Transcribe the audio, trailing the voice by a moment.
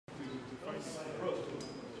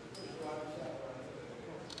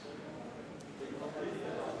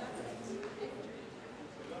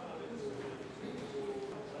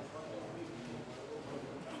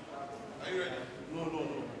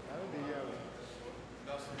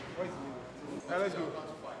let's go.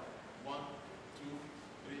 1, 2,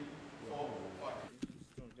 3, 4, 5.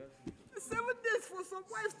 7 days for some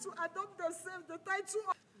wives to adopt themselves the title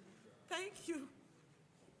of... Thank you.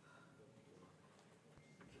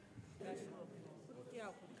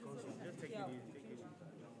 Just take it easy.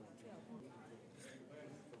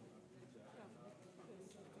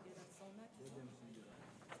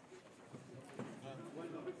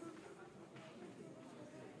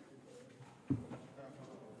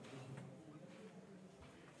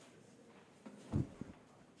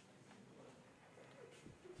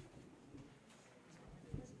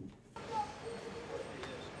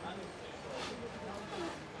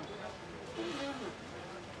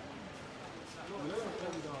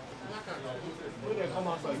 Come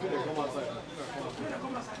outside.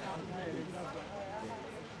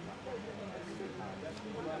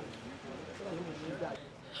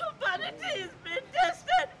 Vanity is being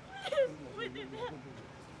tested. Please, we need help.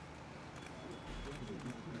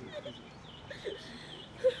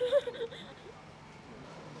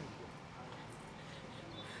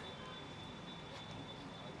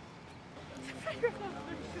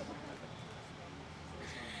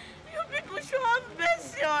 You people should have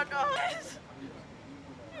mercy on us.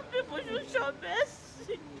 You people should show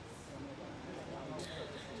mercy.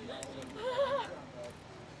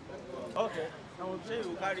 Okay, I will say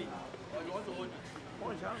you carry. Or you want to hold it?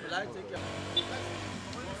 One shot, will I take care?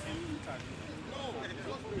 No,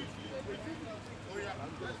 just briefly. Oh yeah,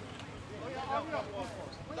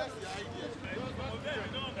 that's the idea. You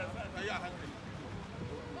don't understand. Kaya hungry.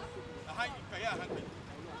 Kaya hungry.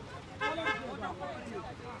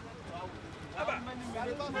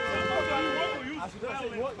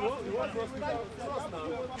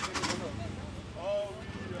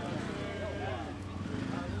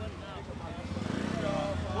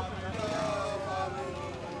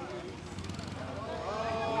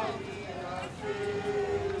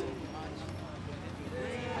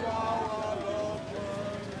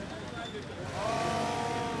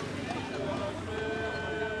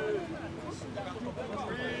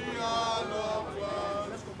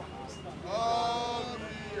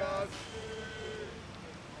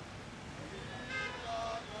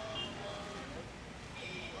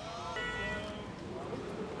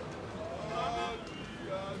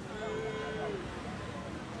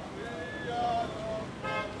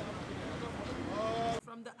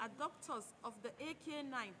 From the adopters of the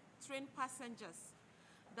AK-9 train passengers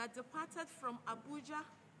that departed from Abuja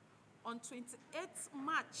on 28th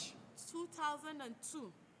March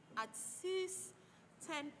 2002 at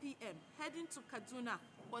 6:10 p.m. heading to Kaduna,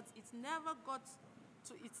 but it never got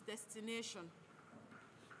to its destination.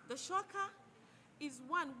 The shocker is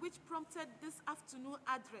one which prompted this afternoon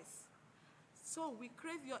address, so we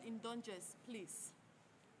crave your indulgence, please.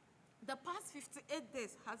 The past 58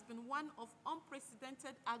 days has been one of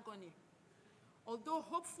unprecedented agony, although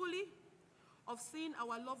hopefully of seeing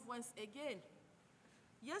our loved ones again.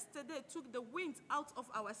 Yesterday took the wind out of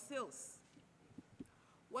our sails.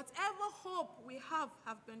 Whatever hope we have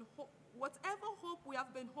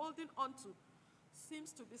been holding on to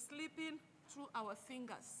seems to be slipping through our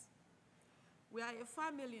fingers. We are a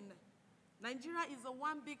family. Nigeria is a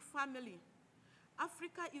one big family.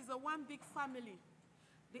 Africa is a one big family.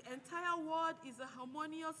 The entire world is a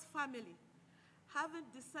harmonious family, having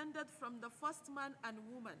descended from the first man and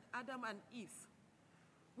woman, Adam and Eve.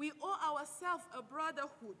 We owe ourselves a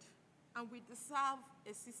brotherhood, and we deserve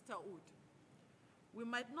a sisterhood. We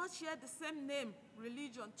might not share the same name,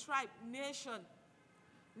 religion, tribe, nation,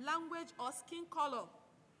 language, or skin color,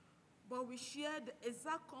 but we share the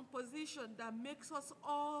exact composition that makes us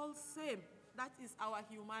all same. That is our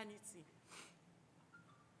humanity.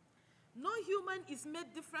 No human is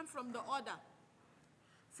made different from the other.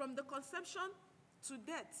 From the conception to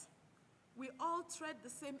death, we all tread the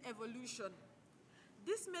same evolution.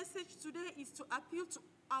 This message today is to appeal to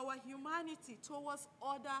our humanity towards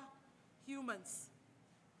other humans.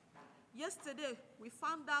 Yesterday, we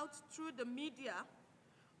found out through the media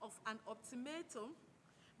of an ultimatum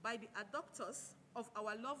by the adopters of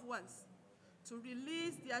our loved ones to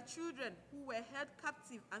release their children who were held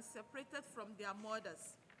captive and separated from their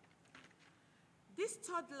mothers. These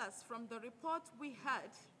toddlers, from the report we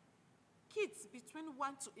had, kids between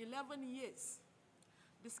 1 to 11 years.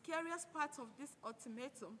 The scariest part of this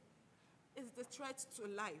ultimatum is the threat to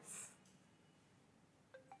life.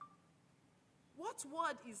 What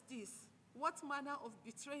word is this? What manner of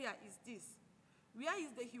betrayal is this? Where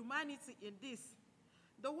is the humanity in this?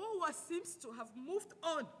 The whole world seems to have moved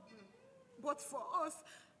on, but for us...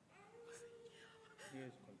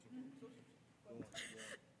 Yes, continue.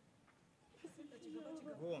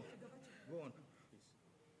 Go on, please.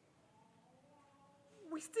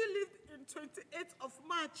 we still lived in 28th of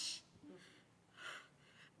March.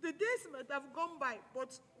 The days might have gone by,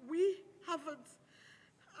 but we haven't.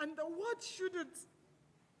 And the world shouldn't.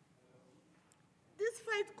 This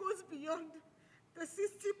fight goes beyond the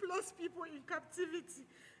 60+ people in captivity.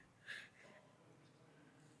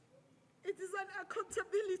 It is an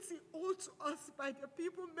accountability owed to us by the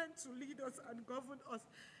people meant to lead us and govern us.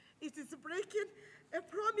 It is breaking a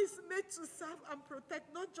promise made to serve and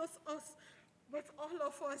protect not just us, but all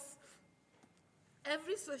of us.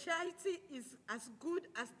 Every society is as good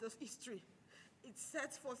as the history it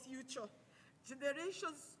sets for future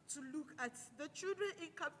generations to look at. The children in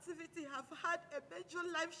captivity have had a major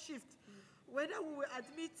life shift, whether we will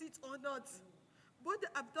admit it or not. Both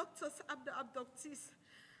the abductors and the abductees,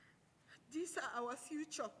 these are our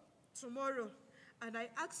future tomorrow. And I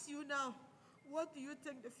ask you now, what do you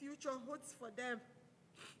think the future holds for them?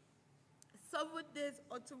 7 days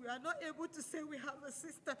until we are not able to say we have a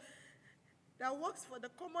system that works for the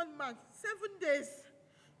common man. 7 days.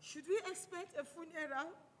 Should we expect a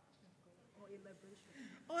funeral?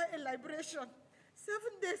 Or a liberation?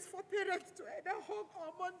 7 days for parents to either hug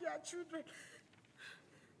or mourn their children.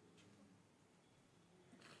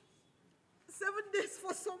 7 days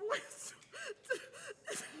for someone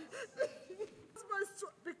to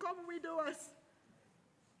become widowers.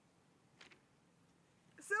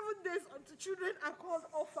 7 days until children are called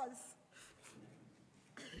orphans.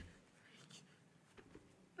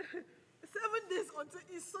 7 days until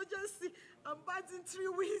insurgency and banditry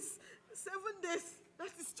wins. 7 days,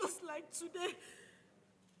 that is just like today.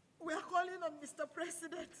 We are calling on Mr.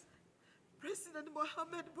 President, President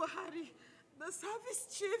Mohammed Buhari, the service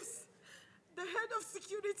chiefs, the head of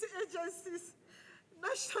security agencies,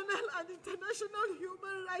 national and international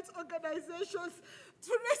human rights organizations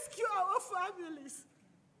to rescue our families.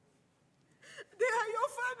 They are your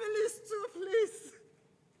families too, please.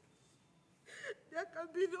 There can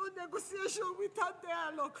be no negotiation without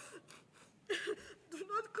dialogue. Do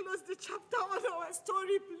not close the chapter on our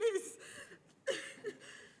story, please.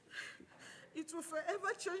 It will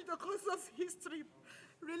forever change the course of history.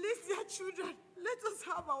 Release their children. Let us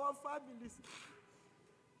have our families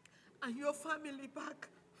and your family back.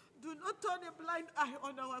 Do not turn a blind eye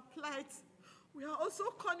on our plight. We are also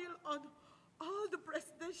calling on all the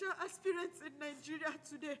presidential aspirants in Nigeria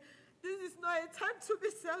today. This is not a time to be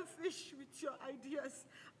selfish with your ideas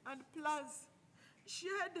and plans.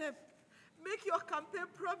 Share them. Make your campaign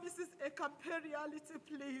promises a campaign reality,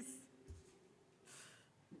 please.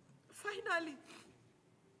 Finally,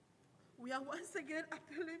 we are once again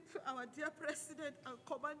appealing to our dear President and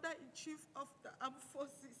Commander-in-Chief of the Armed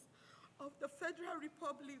Forces of the Federal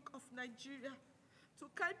Republic of Nigeria to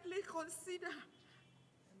kindly consider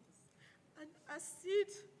and accede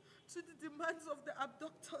to the demands of the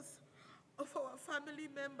abductors of our family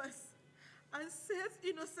members and save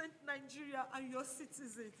innocent Nigeria and your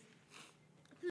citizens.